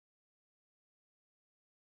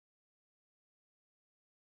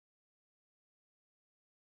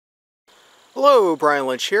Hello, Brian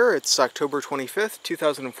Lynch here. It's October 25th,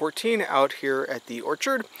 2014, out here at the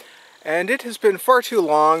orchard. And it has been far too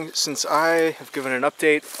long since I have given an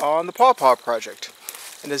update on the Pawpaw project.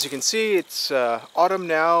 And as you can see, it's autumn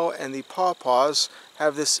now, and the pawpaws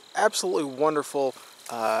have this absolutely wonderful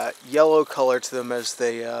yellow color to them as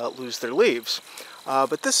they lose their leaves.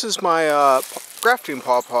 But this is my grafting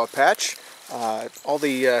pawpaw patch. All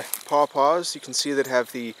the pawpaws you can see that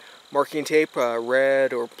have the marking tape,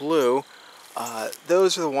 red or blue.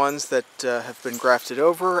 Those are the ones that have been grafted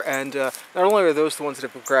over, and not only are those the ones that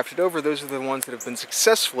have been grafted over, those are the ones that have been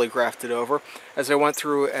successfully grafted over, as I went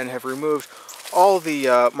through and have removed all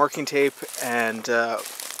the marking tape and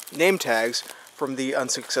name tags from the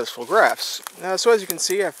unsuccessful grafts. So as you can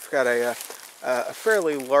see, I've got a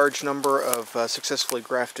fairly large number of successfully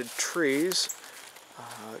grafted trees,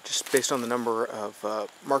 just based on the number of the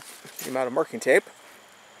amount of marking tape.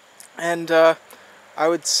 And I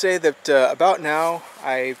would say that about now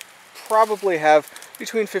I probably have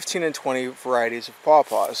between 15 and 20 varieties of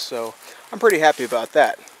pawpaws, so I'm pretty happy about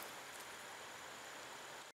that.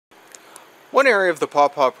 One area of the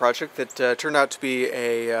Pawpaw project that turned out to be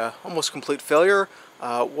a almost complete failure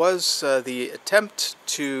was the attempt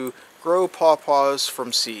to grow pawpaws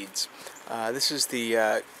from seeds. This is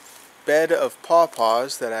the bed of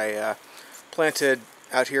pawpaws that I planted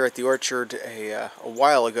out here at the orchard a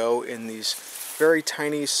while ago in these very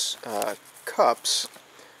tiny cups,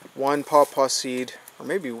 one pawpaw seed, or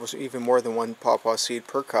maybe it was even more than one pawpaw seed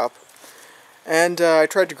per cup. And I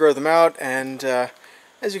tried to grow them out, and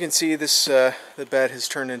as you can see, this the bed has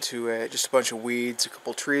turned into just a bunch of weeds. A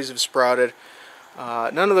couple trees have sprouted.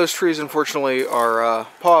 None of those trees, unfortunately, are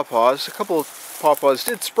pawpaws. A couple of pawpaws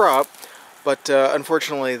did sprout, but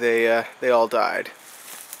unfortunately they all died.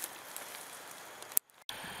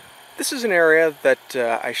 This is an area that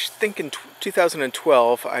I think in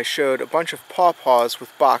 2012 I showed a bunch of pawpaws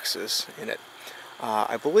with boxes in it.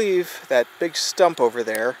 I believe that big stump over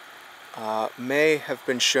there may have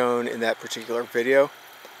been shown in that particular video.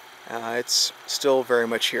 It's still very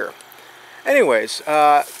much here. Anyways,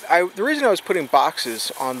 the reason I was putting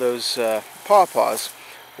boxes on those pawpaws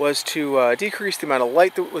was to decrease the amount of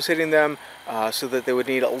light that was hitting them, so that they would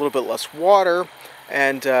need a little bit less water,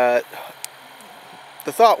 and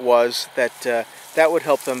the thought was that that would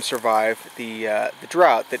help them survive the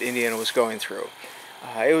drought that Indiana was going through.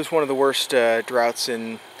 It was one of the worst droughts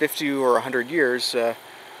in 50 or 100 years. I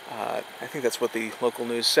think that's what the local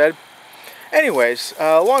news said. Anyways,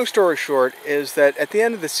 long story short is that at the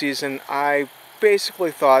end of the season, I basically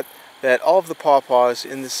thought that all of the pawpaws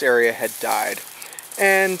in this area had died.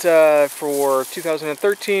 And for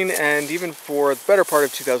 2013 and even for the better part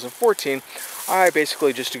of 2014, I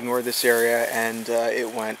basically just ignored this area, and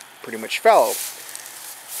it went pretty much fallow.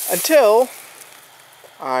 Until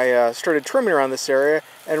I started trimming around this area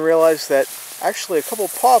and realized that actually a couple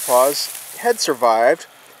pawpaws had survived,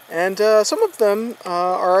 and some of them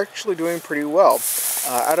are actually doing pretty well.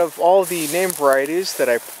 Out of all the name varieties that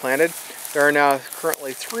I planted, there are now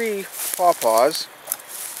currently 3 pawpaws.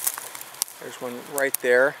 There's one right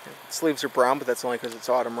there. Its leaves are brown, but that's only because it's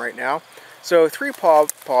autumn right now. So 3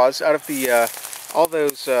 pawpaws out of the all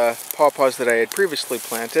those pawpaws that I had previously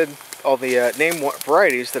planted, all the name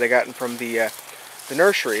varieties that I gotten from the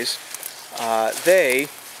nurseries. Some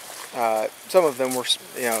of them were,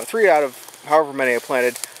 3 out of however many I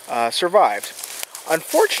planted survived.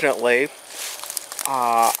 Unfortunately,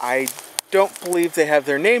 I don't believe they have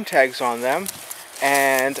their name tags on them,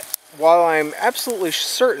 and while I'm absolutely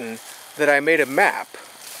certain that I made a map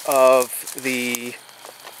of the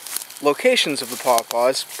locations of the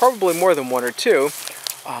pawpaws, probably more than 1 or 2,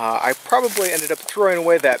 I probably ended up throwing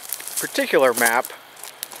away that particular map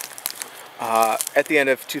at the end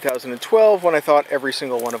of 2012 when I thought every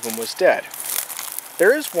single one of them was dead.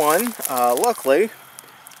 There is one, luckily,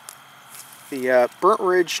 the Burnt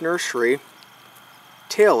Ridge Nursery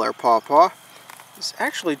Taylor pawpaw is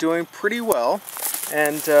actually doing pretty well,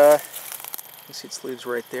 and you can see its leaves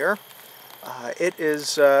right there. It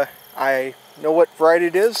is, I know what variety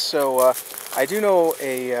it is, so I do know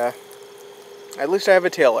at least I have a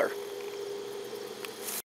Taylor.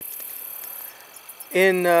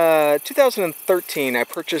 In 2013, I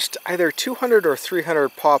purchased either 200 or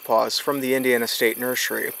 300 pawpaws from the Indiana State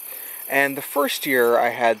Nursery. And the first year I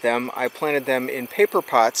had them, I planted them in paper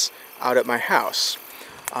pots out at my house.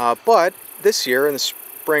 But this year, in the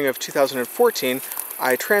spring of 2014,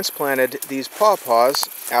 I transplanted these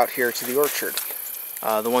pawpaws out here to the orchard,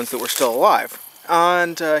 the ones that were still alive.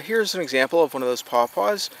 And here's an example of one of those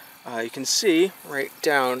pawpaws. You can see right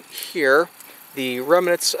down here the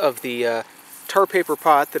remnants of the tar paper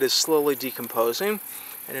pot that is slowly decomposing.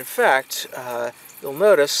 And in fact, you'll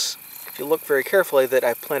notice, if you look very carefully, that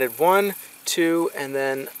I planted 1, 2, and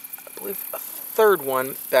then I believe a third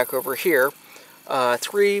one back over here.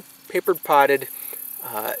 3 papered potted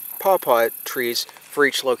pawpaw trees for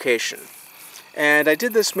each location. And I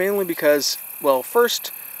did this mainly because, well,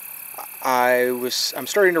 first I'm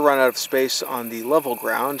starting to run out of space on the level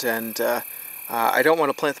ground, and I don't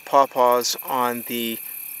want to plant the pawpaws on the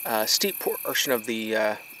steep portion of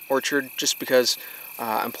the orchard, just because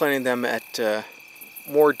I'm planting them at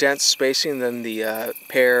more dense spacing than the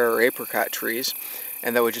pear or apricot trees,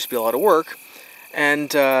 and that would just be a lot of work.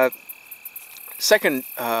 And second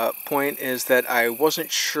point is that I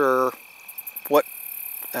wasn't sure what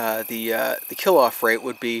the kill-off rate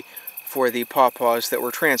would be for the pawpaws that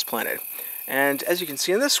were transplanted. And as you can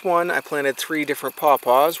see in this one, I planted 3 different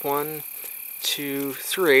pawpaws, 1, 2,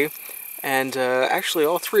 3, and actually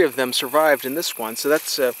all 3 of them survived in this one, so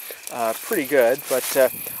that's pretty good.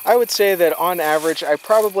 But I would say that on average I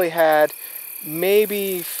probably had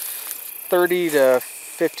maybe 30 to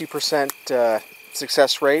 50%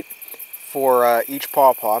 success rate for each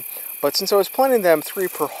pawpaw. But since I was planting them 3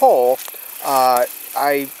 per hole,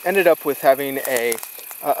 I ended up with having a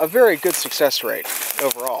very good success rate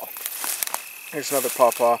overall. There's another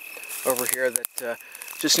pawpaw over here that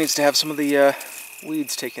just needs to have some of the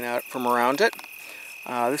weeds taken out from around it.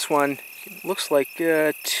 This one looks like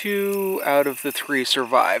 2 out of the 3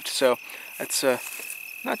 survived, so that's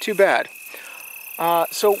not too bad.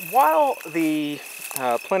 So while the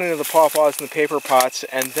planting of the pawpaws in the paper pots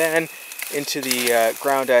and then into the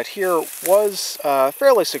ground out here was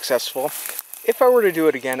fairly successful, if I were to do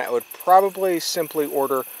it again, I would probably simply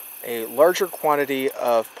order a larger quantity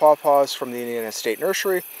of pawpaws from the Indiana State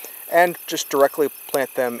Nursery and just directly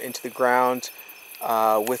plant them into the ground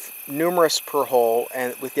with numerous per hole,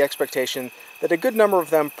 and with the expectation that a good number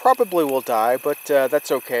of them probably will die, but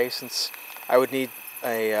that's okay, since I would need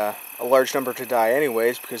a large number to die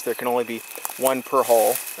anyways, because there can only be 1 per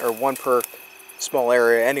hole, or 1 per small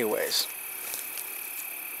area anyways.